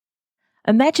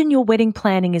Imagine your wedding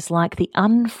planning is like the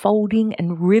unfolding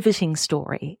and riveting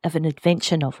story of an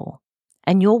adventure novel,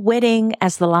 and your wedding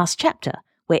as the last chapter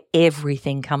where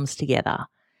everything comes together.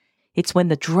 It's when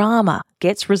the drama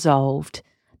gets resolved,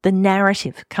 the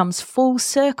narrative comes full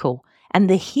circle, and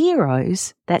the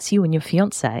heroes, that's you and your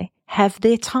fiancé, have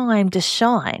their time to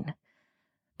shine.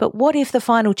 But what if the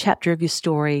final chapter of your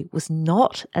story was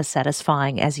not as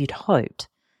satisfying as you'd hoped?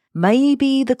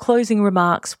 Maybe the closing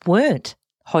remarks weren't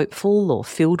hopeful or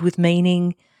filled with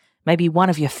meaning. Maybe one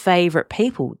of your favourite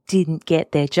people didn't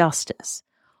get their justice.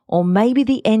 Or maybe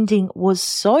the ending was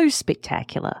so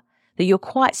spectacular that you're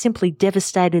quite simply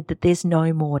devastated that there's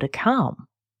no more to come.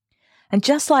 And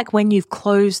just like when you've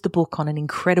closed the book on an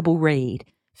incredible read,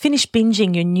 finished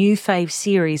binging your new fave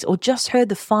series, or just heard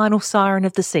the final siren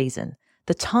of the season,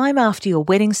 the time after your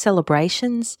wedding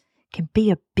celebrations can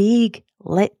be a big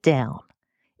letdown.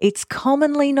 It's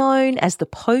commonly known as the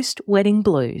post-wedding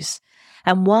blues,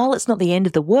 and while it's not the end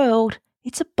of the world,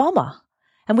 it's a bummer.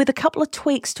 And with a couple of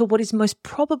tweaks to what is most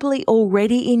probably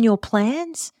already in your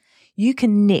plans, you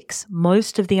can nix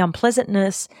most of the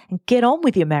unpleasantness and get on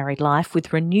with your married life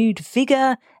with renewed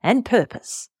vigour and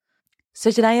purpose.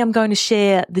 So today I'm going to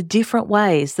share the different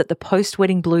ways that the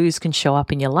post-wedding blues can show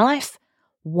up in your life,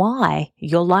 why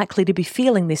you're likely to be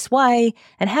feeling this way,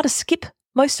 and how to skip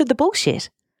most of the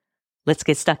bullshit. Let's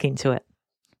get stuck into it.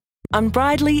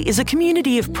 Unbridely is a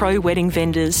community of pro-wedding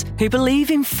vendors who believe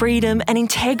in freedom and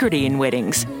integrity in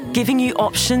weddings, giving you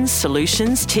options,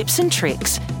 solutions, tips and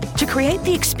tricks to create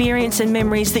the experience and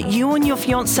memories that you and your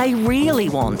fiancé really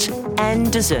want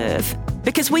and deserve.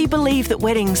 Because we believe that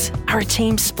weddings are a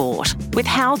team sport. With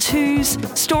how-tos,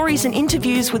 stories and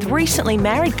interviews with recently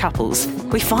married couples,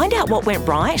 we find out what went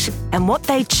right and what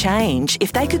they'd change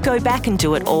if they could go back and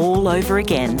do it all over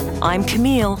again. I'm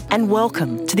Camille, and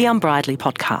welcome to the Unbridely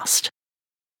podcast.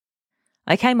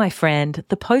 Okay, my friend,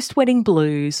 the post-wedding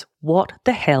blues, what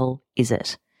the hell is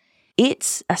it?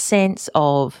 It's a sense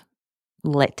of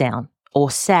letdown or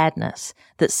sadness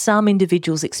that some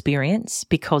individuals experience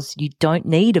because you don't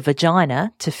need a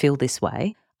vagina to feel this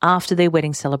way after their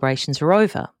wedding celebrations are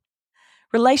over.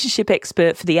 Relationship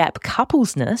expert for the app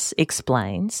Couplesness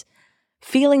explains,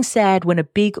 feeling sad when a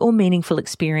big or meaningful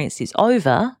experience is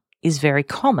over is very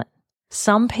common.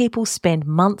 Some people spend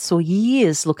months or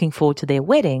years looking forward to their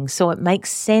wedding, so it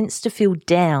makes sense to feel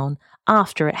down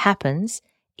after it happens,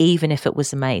 even if it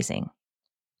was amazing.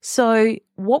 So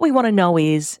what we want to know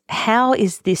is, how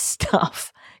is this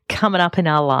stuff coming up in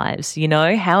our lives? You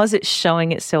know, how is it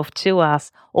showing itself to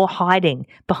us or hiding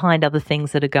behind other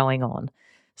things that are going on?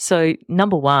 So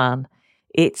number one,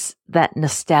 it's that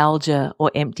nostalgia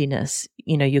or emptiness.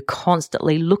 You know, you're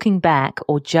constantly looking back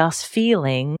or just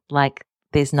feeling like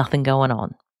there's nothing going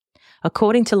on.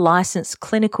 According to licensed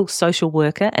clinical social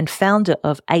worker and founder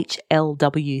of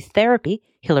HLW Therapy,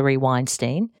 Hilary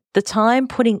Weinstein, the time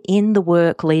putting in the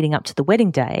work leading up to the wedding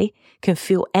day can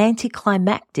feel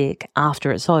anticlimactic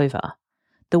after it's over.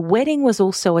 The wedding was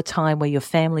also a time where your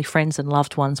family, friends and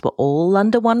loved ones were all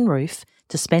under one roof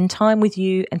to spend time with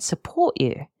you and support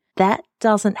you. That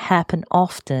doesn't happen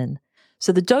often.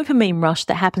 So the dopamine rush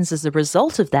that happens as a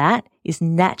result of that is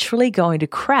naturally going to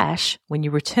crash when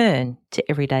you return to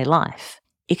everyday life.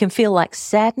 It can feel like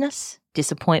sadness,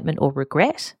 disappointment or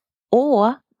regret,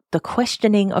 or the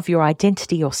questioning of your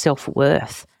identity or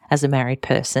self-worth as a married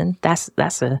person. That's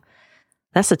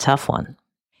a tough one.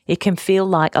 It can feel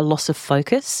like a loss of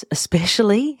focus,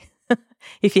 especially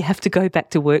if you have to go back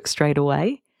to work straight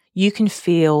away. You can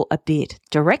feel a bit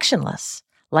directionless,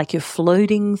 like you're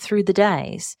floating through the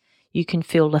days. You can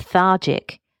feel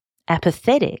lethargic,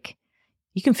 apathetic.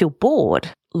 You can feel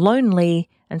bored, lonely,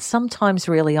 and sometimes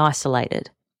really isolated.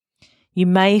 You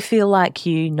may feel like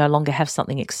you no longer have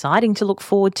something exciting to look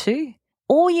forward to,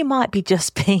 or you might be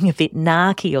just being a bit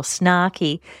narky or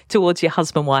snarky towards your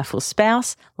husband, wife, or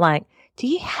spouse. Like, do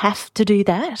you have to do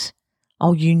that?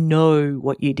 Oh, you know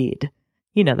what you did.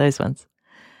 You know those ones.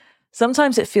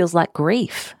 Sometimes it feels like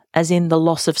grief, as in the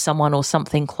loss of someone or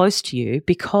something close to you,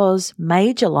 because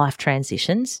major life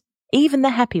transitions, even the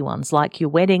happy ones like your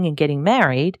wedding and getting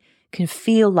married, can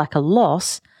feel like a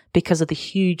loss because of the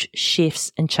huge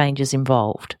shifts and changes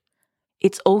involved.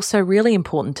 It's also really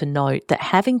important to note that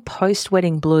having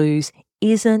post-wedding blues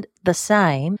isn't the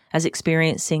same as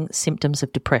experiencing symptoms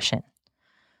of depression.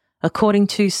 According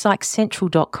to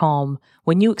PsychCentral.com,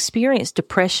 when you experience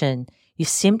depression, your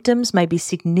symptoms may be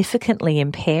significantly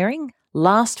impairing,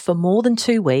 last for more than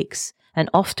 2 weeks, and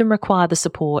often require the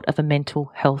support of a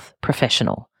mental health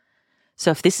professional. So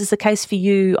if this is the case for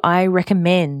you, I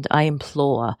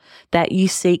implore that you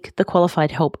seek the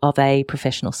qualified help of a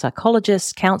professional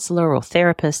psychologist, counsellor or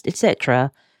therapist,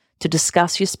 etc., to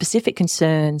discuss your specific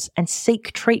concerns and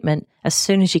seek treatment as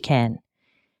soon as you can.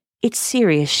 It's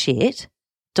serious shit.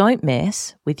 Don't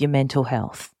mess with your mental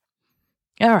health.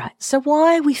 All right, so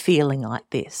why are we feeling like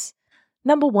this?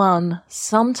 Number one,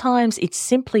 sometimes it's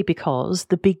simply because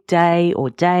the big day or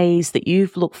days that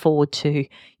you've looked forward to,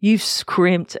 you've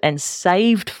scrimped and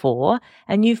saved for,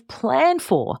 and you've planned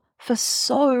for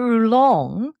so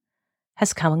long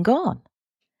has come and gone.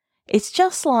 It's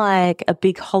just like a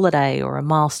big holiday or a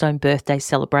milestone birthday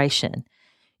celebration.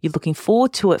 You're looking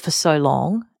forward to it for so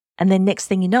long, and then next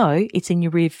thing you know, it's in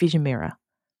your rear vision mirror.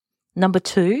 Number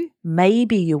two,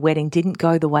 maybe your wedding didn't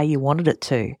go the way you wanted it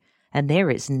to, and there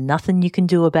is nothing you can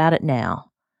do about it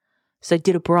now. So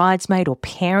did a bridesmaid or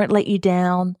parent let you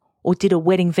down, or did a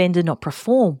wedding vendor not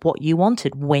perform what you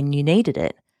wanted when you needed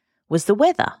it? Was the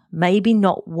weather maybe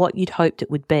not what you'd hoped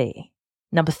it would be?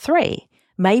 Number three,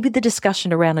 maybe the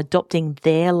discussion around adopting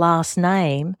their last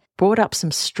name brought up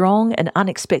some strong and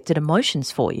unexpected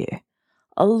emotions for you.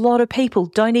 A lot of people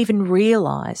don't even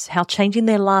realise how changing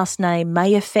their last name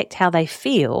may affect how they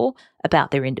feel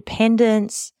about their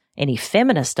independence, any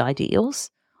feminist ideals,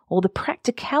 or the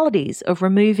practicalities of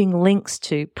removing links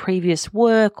to previous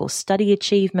work or study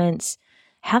achievements,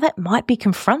 how that might be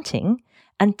confronting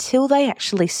until they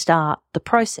actually start the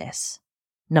process.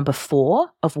 Number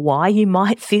four, of why you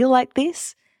might feel like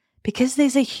this, because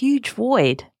there's a huge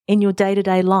void in your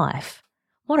day-to-day life.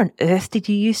 What on earth did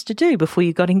you used to do before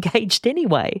you got engaged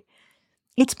anyway?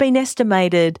 It's been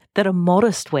estimated that a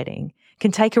modest wedding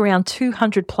can take around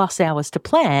 200 plus hours to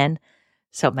plan,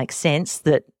 so it makes sense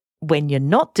that when you're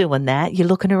not doing that, you're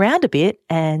looking around a bit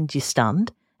and you're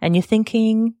stunned and you're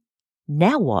thinking,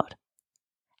 now what?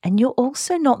 And you're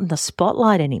also not in the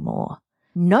spotlight anymore.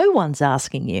 No one's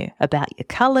asking you about your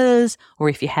colours or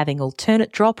if you're having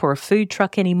alternate drop or a food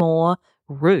truck anymore.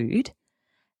 Rude.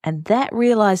 And that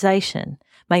realisation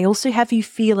may also have you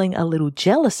feeling a little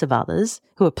jealous of others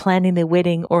who are planning their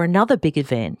wedding or another big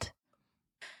event.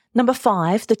 Number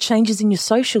five, the changes in your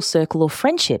social circle or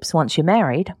friendships once you're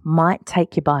married might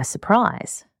take you by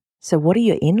surprise. So what do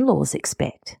your in-laws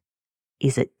expect?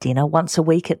 Is it dinner once a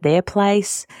week at their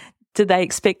place? Do they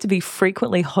expect to be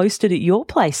frequently hosted at your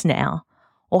place now?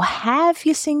 Or have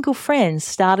your single friends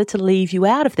started to leave you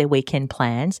out of their weekend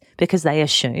plans because they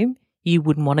assume you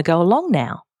wouldn't want to go along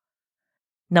now?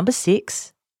 Number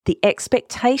six, the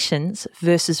expectations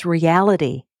versus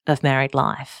reality of married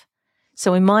life.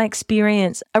 So in my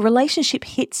experience, a relationship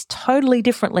hits totally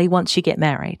differently once you get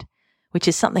married, which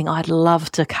is something I'd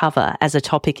love to cover as a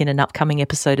topic in an upcoming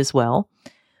episode as well.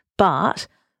 But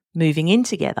moving in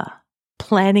together,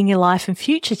 planning your life and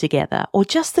future together, or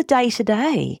just the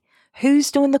day-to-day,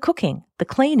 who's doing the cooking, the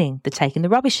cleaning, the taking the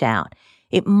rubbish out,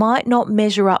 it might not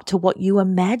measure up to what you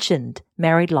imagined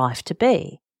married life to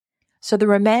be. So the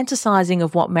romanticising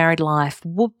of what married life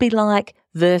would be like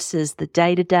versus the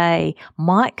day-to-day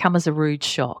might come as a rude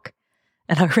shock.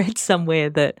 And I read somewhere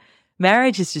that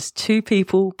marriage is just two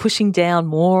people pushing down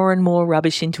more and more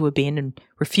rubbish into a bin and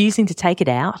refusing to take it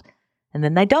out, and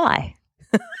then they die.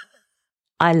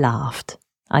 I laughed.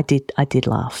 I did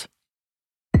laugh.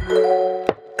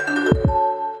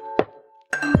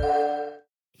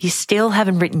 You still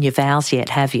haven't written your vows yet,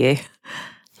 have you?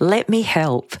 Let me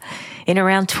help. In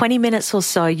around 20 minutes or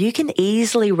so, you can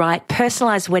easily write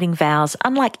personalised wedding vows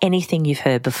unlike anything you've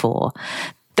heard before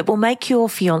that will make your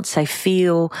fiancé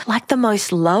feel like the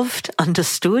most loved,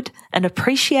 understood and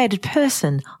appreciated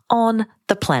person on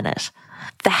the planet.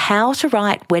 The How to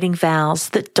Write Wedding Vows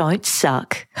That Don't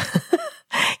Suck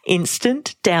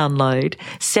instant download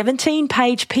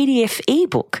 17-page PDF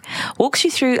ebook walks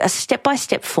you through a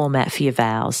step-by-step format for your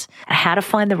vows, how to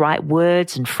find the right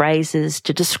words and phrases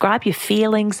to describe your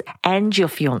feelings and your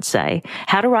fiancé,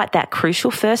 how to write that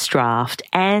crucial first draft,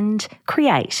 and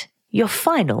create your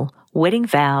final wedding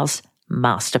vows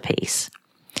masterpiece.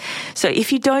 So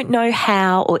if you don't know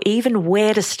how or even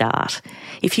where to start,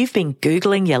 if you've been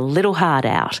Googling your little heart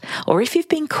out, or if you've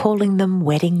been calling them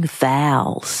wedding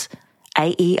vows,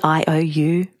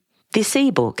 AEIOU, this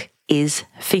ebook is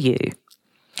for you.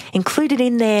 Included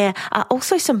in there are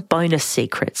also some bonus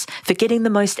secrets for getting the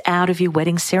most out of your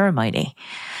wedding ceremony.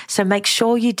 So make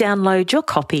sure you download your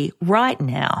copy right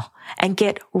now and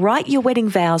get Write Your Wedding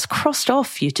Vows crossed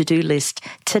off your to-do list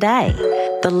today.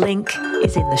 The link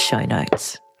is in the show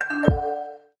notes.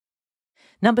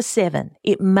 Number 7,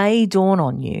 it may dawn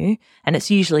on you, and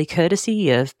it's usually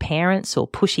courtesy of parents or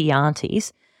pushy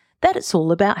aunties, that it's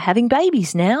all about having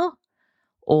babies now,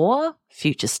 or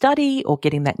future study, or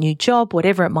getting that new job,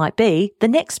 whatever it might be, the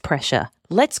next pressure.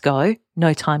 Let's go,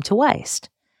 no time to waste.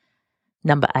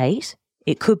 Number 8,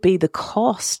 it could be the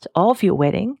cost of your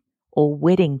wedding or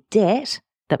wedding debt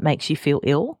that makes you feel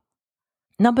ill.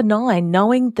 Number 9,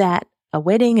 knowing that a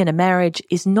wedding and a marriage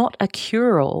is not a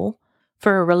cure-all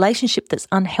for a relationship that's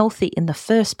unhealthy in the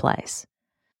first place.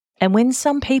 And when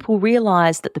some people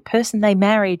realize that the person they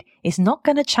married is not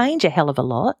going to change a hell of a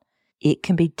lot, it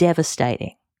can be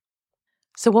devastating.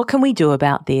 So what can we do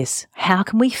about this? How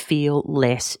can we feel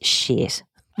less shit?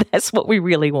 That's what we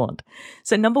really want.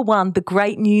 So number 1, the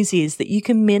great news is that you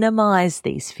can minimize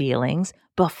these feelings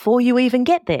before you even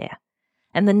get there.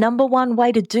 And the number 1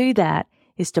 way to do that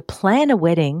is to plan a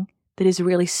wedding that is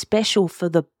really special for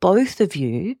the both of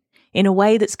you in a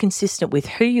way that's consistent with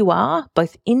who you are,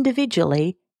 both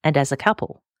individually and as a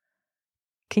couple.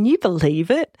 Can you believe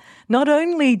it? Not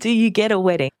only do you get a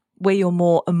wedding where you're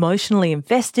more emotionally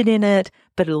invested in it,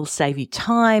 but it'll save you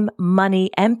time, money,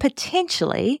 and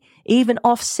potentially even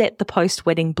offset the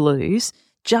post-wedding blues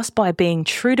just by being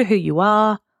true to who you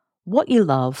are, what you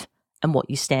love, and what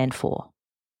you stand for.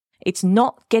 It's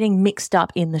not getting mixed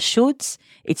up in the shoulds.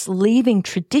 It's leaving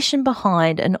tradition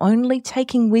behind and only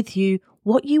taking with you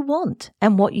what you want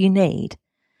and what you need.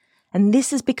 And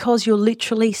this is because you're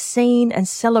literally seen and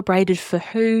celebrated for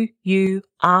who you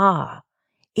are.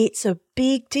 It's a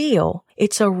big deal.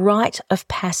 It's a rite of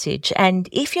passage. And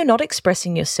if you're not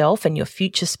expressing yourself and your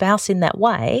future spouse in that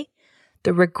way,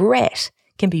 the regret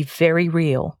can be very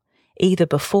real, either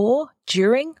before,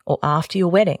 during, or after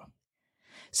your wedding.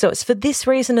 So it's for this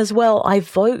reason as well, I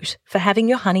vote for having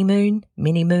your honeymoon,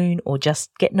 mini-moon, or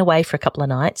just getting away for a couple of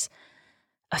nights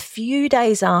a few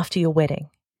days after your wedding.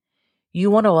 You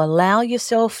want to allow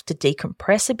yourself to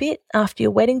decompress a bit after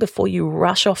your wedding before you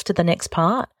rush off to the next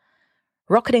part.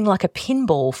 Rocketing like a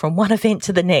pinball from one event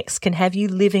to the next can have you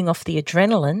living off the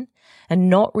adrenaline and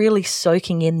not really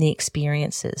soaking in the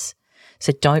experiences.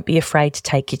 So don't be afraid to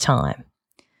take your time.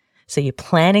 So you're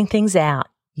planning things out,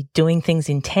 you're doing things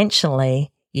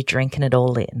intentionally, you're drinking it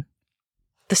all in.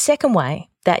 The second way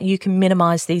that you can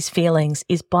minimize these feelings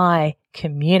is by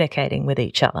communicating with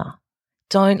each other.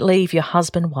 Don't leave your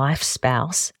husband, wife,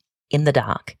 spouse in the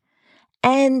dark.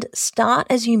 And start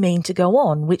as you mean to go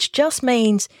on, which just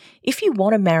means if you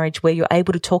want a marriage where you're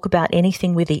able to talk about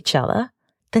anything with each other,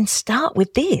 then start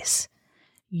with this.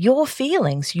 Your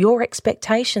feelings, your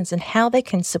expectations, and how they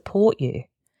can support you.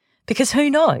 Because who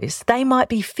knows, they might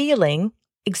be feeling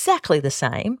exactly the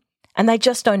same and they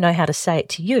just don't know how to say it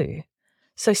to you.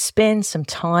 So spend some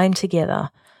time together.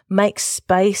 Make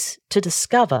space to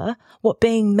discover what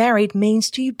being married means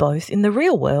to you both in the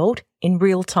real world in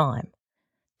real time.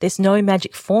 There's no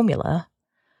magic formula,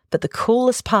 but the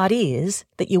coolest part is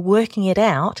that you're working it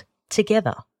out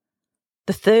together.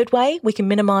 The third way we can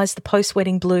minimize the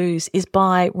post-wedding blues is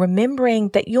by remembering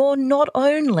that you're not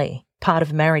only part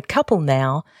of a married couple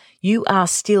now, you are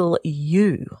still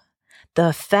you,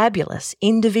 the fabulous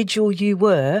individual you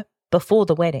were before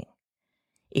the wedding.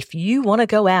 If you want to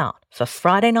go out for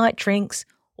Friday night drinks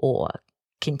or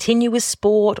continue with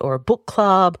sport or a book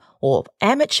club or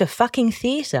amateur fucking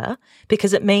theatre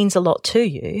because it means a lot to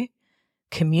you,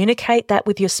 communicate that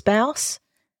with your spouse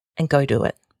and go do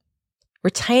it.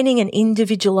 Retaining an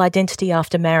individual identity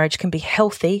after marriage can be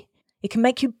healthy. It can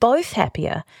make you both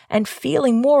happier and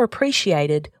feeling more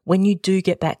appreciated when you do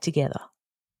get back together.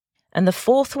 And the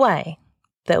fourth way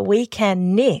that we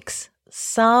can nix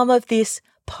some of this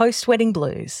post-wedding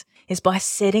blues is by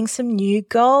setting some new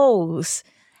goals.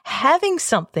 Having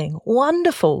something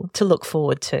wonderful to look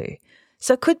forward to.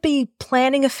 So it could be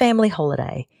planning a family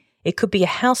holiday. It could be a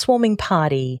housewarming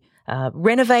party,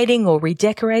 renovating or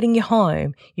redecorating your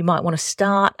home. You might want to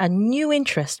start a new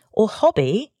interest or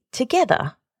hobby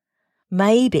together.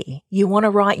 Maybe you want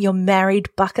to write your married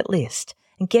bucket list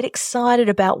and get excited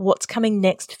about what's coming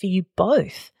next for you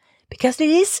both, because it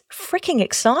is freaking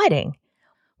exciting.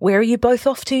 Where are you both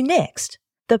off to next?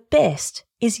 The best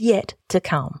is yet to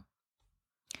come.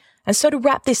 And so to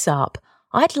wrap this up,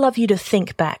 I'd love you to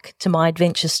think back to my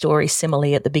adventure story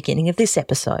simile at the beginning of this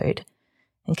episode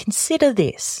and consider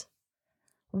this.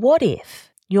 What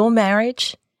if your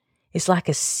marriage is like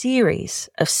a series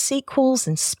of sequels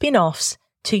and spin-offs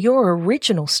to your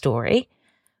original story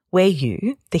where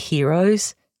you, the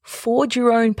heroes, forge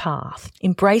your own path,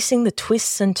 embracing the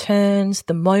twists and turns,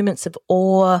 the moments of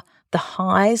awe, the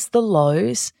highs, the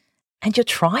lows, and your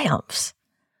triumphs?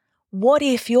 What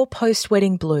if your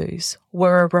post-wedding blues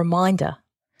were a reminder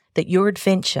that your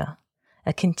adventure,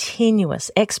 a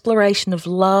continuous exploration of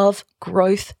love,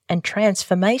 growth, and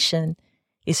transformation,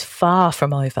 is far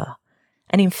from over?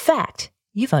 And in fact,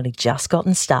 you've only just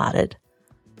gotten started.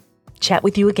 Chat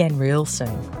with you again real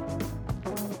soon.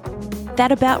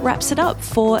 That about wraps it up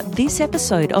for this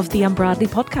episode of the Unbridely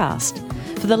podcast.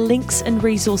 For the links and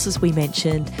resources we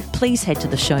mentioned, please head to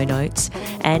the show notes.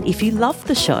 And if you love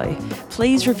the show,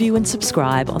 please review and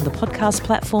subscribe on the podcast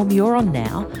platform you're on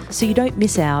now so you don't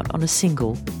miss out on a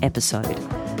single episode.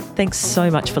 Thanks so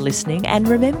much for listening. And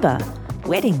remember,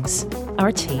 weddings are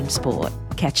a team sport.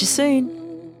 Catch you soon.